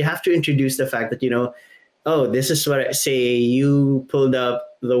uncomfortable, you have to introduce the fact that, this is what I say. You pulled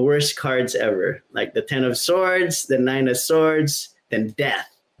up the worst cards ever, like the 10 of Swords, the 9 of Swords, then death.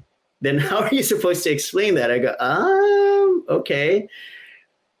 Then how are you supposed to explain that? I go, okay.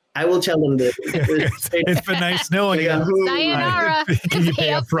 I will tell them that it's been nice knowing you. Sayonara. Can you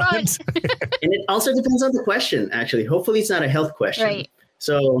pay up front? And it also depends on the question, actually. Hopefully it's not a health question. Right.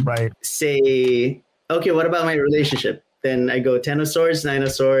 So say, okay, what about my relationship? Then I go 10 of swords, 9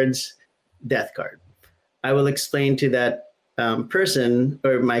 of swords, death card. I will explain to that person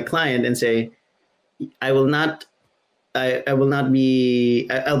or my client and say, I'll be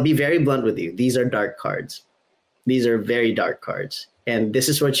very blunt with you. These are dark cards. These are very dark cards. And this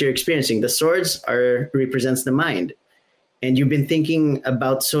is what you're experiencing. The swords represents the mind. And you've been thinking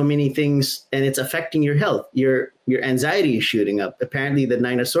about so many things and it's affecting your health. Your anxiety is shooting up. Apparently the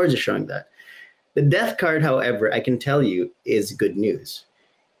 9 of swords is showing that. The death card, however, I can tell you is good news.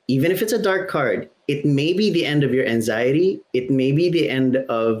 Even if it's a dark card, it may be the end of your anxiety. It may be the end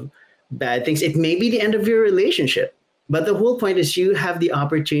of bad things. It may be the end of your relationship. But the whole point is you have the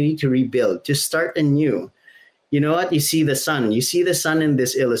opportunity to rebuild, to start anew. You know what? You see the sun. You see the sun in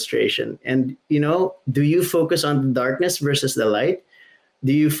this illustration. And, do you focus on the darkness versus the light?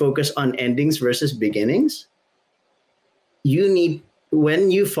 Do you focus on endings versus beginnings?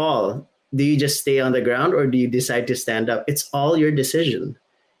 When you fall, do you just stay on the ground or do you decide to stand up? It's all your decision.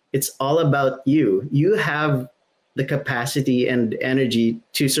 It's all about you. You have the capacity and energy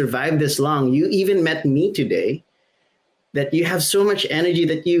to survive this long. You even met me today, that you have so much energy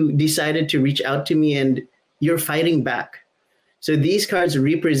that you decided to reach out to me and you're fighting back. So these cards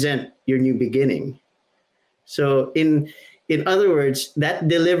represent your new beginning. So in other words, that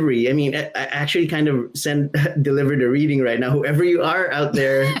delivery, I actually kind of delivered a reading right now. Whoever you are out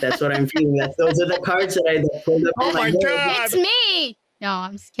there, that's what I'm feeling. Those are the cards that I pulled up. Oh my God. It's me. No,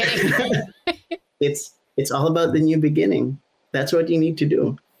 I'm just kidding. It's all about the new beginning. That's what you need to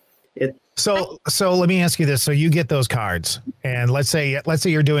do. So let me ask you this. So you get those cards and let's say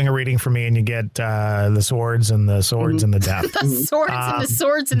you're doing a reading for me and you get the swords and the swords and the death. The swords and the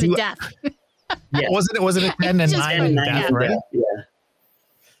swords and the death. Yeah. Wasn't it 10 and 9 and death, right? Yeah.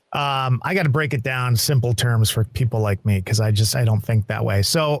 I got to break it down simple terms for people like me because I don't think that way.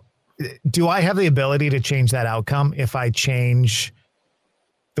 So do I have the ability to change that outcome if I change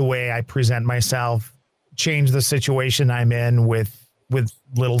the way I present myself, change the situation I'm in with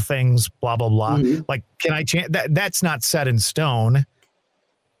little things, blah, blah, blah. Mm-hmm. Like, can I change that? That's not set in stone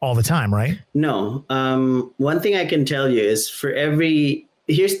all the time, right? No. One thing I can tell you is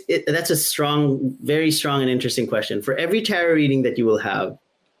that's a very strong and interesting question. For every tarot reading that you will have,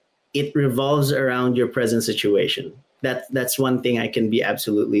 it revolves around your present situation. That's one thing I can be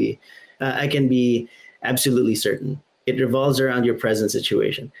absolutely certain. It revolves around your present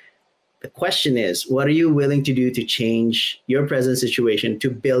situation. The question is, what are you willing to do to change your present situation to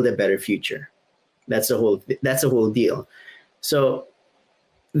build a better future? That's the whole deal. So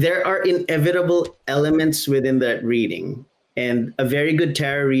there are inevitable elements within that reading, and a very good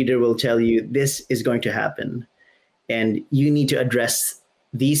tarot reader will tell you this is going to happen, and you need to address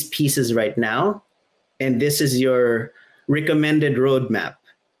these pieces right now, and this is your recommended roadmap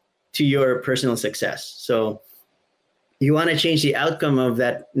to your personal success. So you want to change the outcome of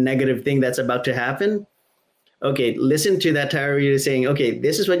that negative thing that's about to happen? Okay, listen to that tarot reader saying, okay,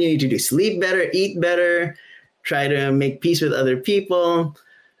 this is what you need to do. Sleep better, eat better, try to make peace with other people,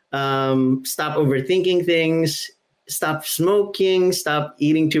 stop overthinking things, stop smoking, stop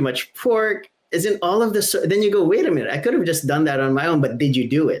eating too much pork. Isn't all of this? Then you go, wait a minute, I could have just done that on my own, but did you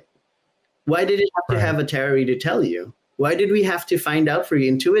do it? Why did it have to have a tarot reader tell you? Why did we have to find out for you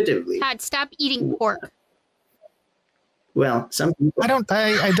intuitively? Todd, stop eating pork. Well, some people. I don't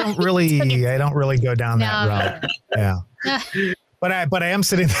really go down that route. Yeah. But I am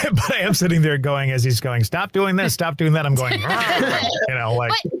sitting there going, as he's going, stop doing this, stop doing that. I'm going, like. But you know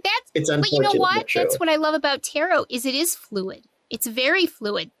what? That's what I love about tarot is it is fluid. It's very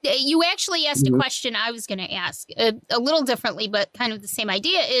fluid. You actually asked a question I was going to ask a little differently, but kind of the same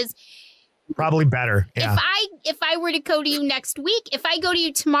idea is. Probably better. Yeah. If I were to go to you next week, if I go to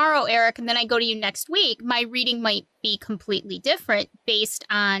you tomorrow, Eric, and then I go to you next week, my reading might be completely different based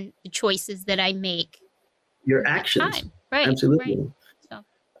on the choices that I make. Your actions. Right. Absolutely. Right.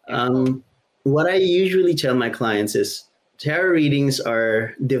 So, what I usually tell my clients is tarot readings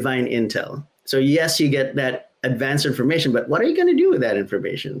are divine intel. So yes, you get that advanced information, but what are you going to do with that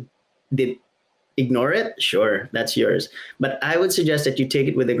information? Ignore it? Sure, that's yours. But I would suggest that you take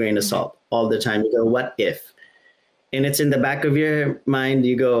it with a grain of salt all the time. You go, what if? And it's in the back of your mind.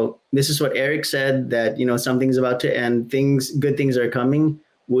 You go, this is what Eric said, that, something's about to end. Good things are coming.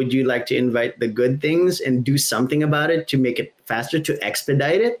 Would you like to invite the good things and do something about it to make it faster, to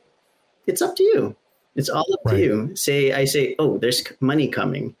expedite it? It's up to you. It's all up to you. I say, oh, there's money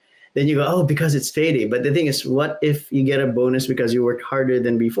coming. then you go, oh, because it's payday. But the thing is, what if you get a bonus because you worked harder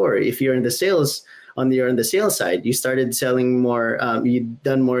than before? If you're in the sales on the sales side, you started selling more, you've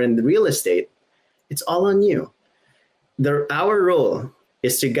done more in the real estate. It's all on you. Our role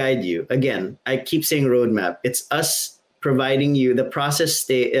is to guide you. Again, I keep saying roadmap. It's us providing you the process.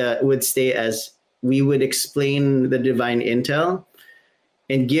 Would stay as we would explain the divine intel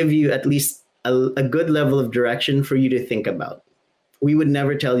and give you at least a good level of direction for you to think about. We would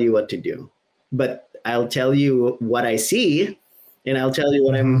never tell you what to do, but I'll tell you what I see, and I'll tell you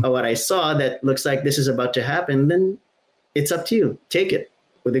what I saw that looks like this is about to happen. Then it's up to you. Take it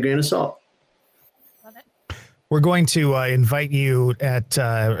with a grain of salt. We're going to invite you at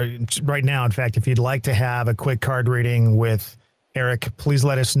right now. In fact, if you'd like to have a quick card reading with Eric, please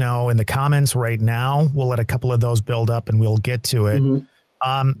let us know in the comments right now. We'll let a couple of those build up and we'll get to it.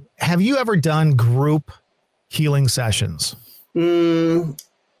 Mm-hmm. Have you ever done group healing sessions?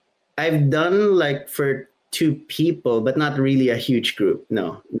 I've done like for 2 people, but not really a huge group.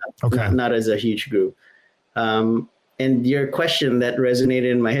 No, not as a huge group. And your question that resonated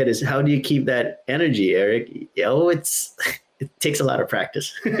in my head is, how do you keep that energy, Eric? Oh, it takes a lot of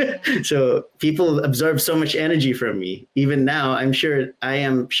practice. So people absorb so much energy from me. Even now, I'm sure I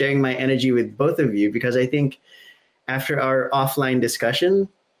am sharing my energy with both of you, because I think after our offline discussion,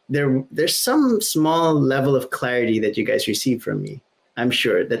 there's some small level of clarity that you guys receive from me. I'm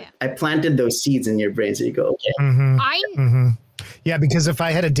sure that I planted those seeds in your brain, so you go, okay. Yeah, because if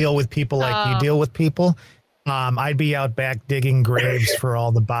I had to deal with people like you deal with people, I'd be out back digging graves for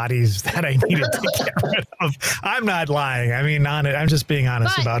all the bodies that I needed to get rid of. I'm not lying. I mean, I'm just being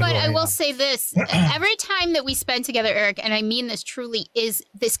honest about it. But I will say this. Every time that we spend together, Eric, and I mean this truly, is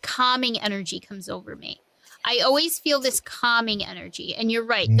this calming energy comes over me. I always feel this calming energy. And you're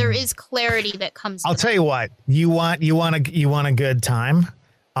right. There is clarity that comes. I'll tell you what, you want a good time.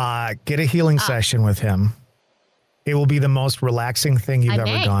 Get a healing session with him. It will be the most relaxing thing you've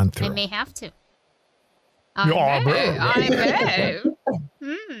ever gone through. I may have to. I may.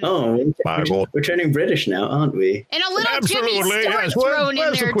 Oh, we're turning British now, aren't we? And a little Jimmy Stewart thrown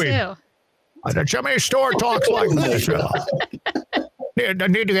in there too. The Jimmy Stewart talks like this. I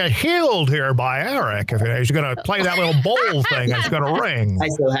need to get healed here by Eric. If he's going to play that little bowl thing, it's going to ring. I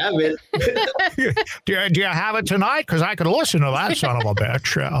still have it. Do you have it tonight? Because I could listen to that son of a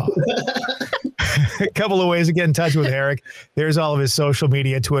bitch. A couple of ways to get in touch with Eric. There's all of his social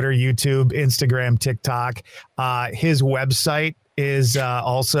media: Twitter, YouTube, Instagram, TikTok. His website is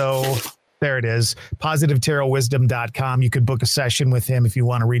also, there it is, positivetarotwisdom.com. You could book a session with him if you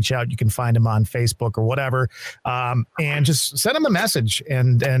want to reach out. You can find him on Facebook or whatever, and just send him a message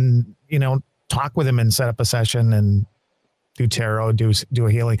and talk with him and set up a session and do tarot, do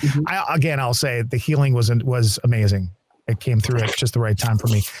a healing. I'll say the healing was amazing. It came through at just the right time for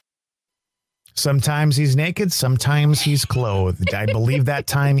me. Sometimes he's naked, sometimes he's clothed. I believe that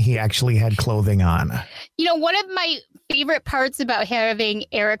time he actually had clothing on. One of my favorite parts about having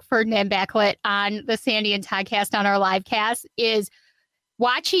Eric Ferdinand Baclit on the Sandy and Toddcast on our Livecast is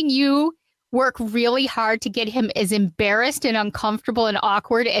watching you work really hard to get him as embarrassed and uncomfortable and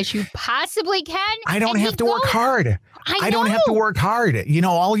awkward as you possibly can. I don't have to work hard. I don't have to work hard.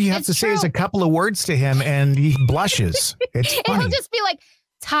 All you have to say is a couple of words to him and he blushes. It's funny. And he'll just be like,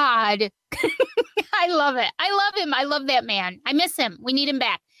 Todd. I love it. I love him. I love that man. I miss him. We need him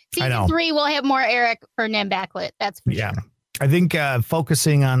back. Season 3, we'll have more Eric Ferdinand Baclit. That's for sure. I think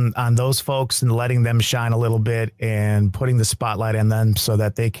focusing on those folks and letting them shine a little bit and putting the spotlight on them so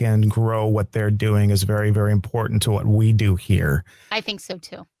that they can grow what they're doing is very, very important to what we do here. I think so,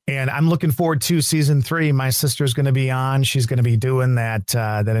 too. And I'm looking forward to season 3. My sister's going to be on. She's going to be doing that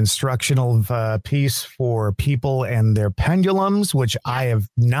instructional piece for people and their pendulums, which I have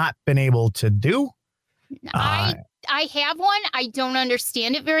not been able to do. I have one. I don't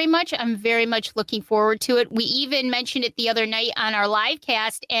understand it very much. I'm very much looking forward to it. We even mentioned it the other night on our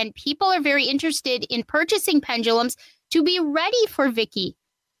Livecast, and people are very interested in purchasing pendulums to be ready for Vicky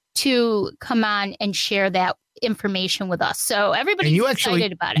to come on and share that information with us. So everybody's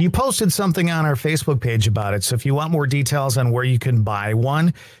excited about it. You posted something on our Facebook page about it. So if you want more details on where you can buy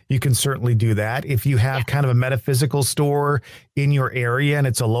one, you can certainly do that. If you have kind of a metaphysical store in your area and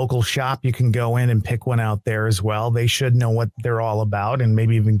it's a local shop, you can go in and pick one out there as well. They should know what they're all about and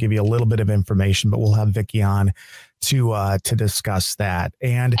maybe even give you a little bit of information, but we'll have Vicky on to discuss that.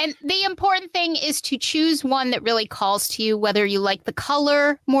 And the important thing is to choose one that really calls to you, whether you like the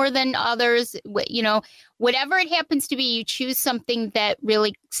color more than others, whatever it happens to be, you choose something that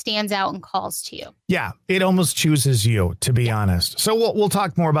really stands out and calls to you. Yeah, it almost chooses you, to be honest. So we'll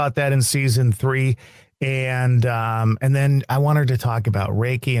talk more about that in season 3. And then I want her to talk about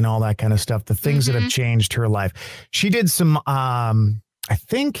Reiki and all that kind of stuff, the things that have changed her life. She did some, I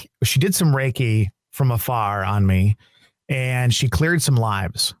think she did some Reiki from afar on me, and she cleared some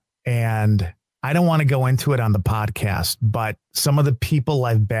lives. And I don't want to go into it on the podcast, but some of the people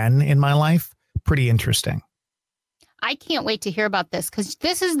I've been in my life, pretty interesting. I can't wait to hear about this because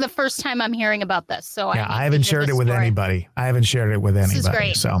this is the first time I'm hearing about this. So yeah, I haven't shared it with anybody. This is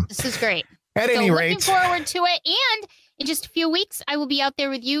great. So this is great. At any rate, looking forward to it. And in just a few weeks, I will be out there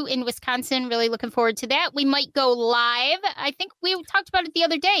with you in Wisconsin. Really looking forward to that. We might go live. I think we talked about it the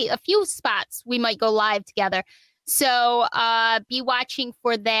other day. A few spots we might go live together. So be watching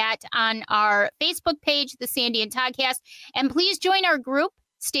for that on our Facebook page, the Sandy and Toddcast. And please join our group,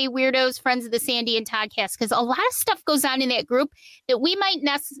 Stay Weirdos, Friends of the Sandy and Toddcast, because a lot of stuff goes on in that group that we might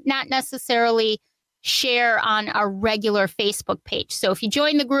not necessarily share on our regular Facebook page. So if you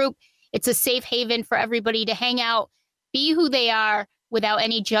join the group, it's a safe haven for everybody to hang out, be who they are without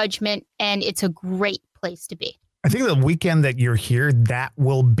any judgment, and it's a great place to be. I think the weekend that you're here, that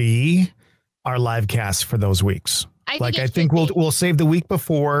will be our live cast for those weeks. I think we'll save the week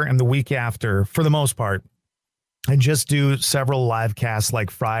before and the week after for the most part, and just do several live casts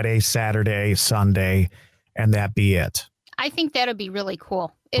like Friday, Saturday, Sunday, and that be it. I think that'll be really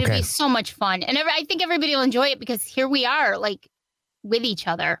cool. It'll be so much fun. And I think everybody will enjoy it because here we are, like, with each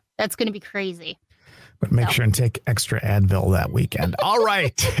other. That's going to be crazy. But make sure and take extra Advil that weekend. All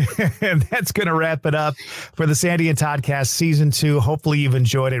right. And that's going to wrap it up for the Sandy and Toddcast Season 2. Hopefully you've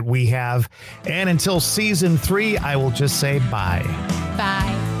enjoyed it. We have. And until Season 3, I will just say bye.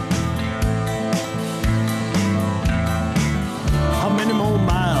 Bye. How many more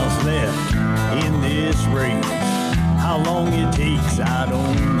miles left in this race? How long it takes, I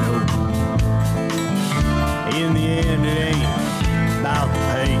don't know. In the end, it ain't about the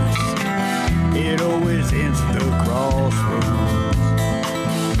pace. It always ends at the crossroads.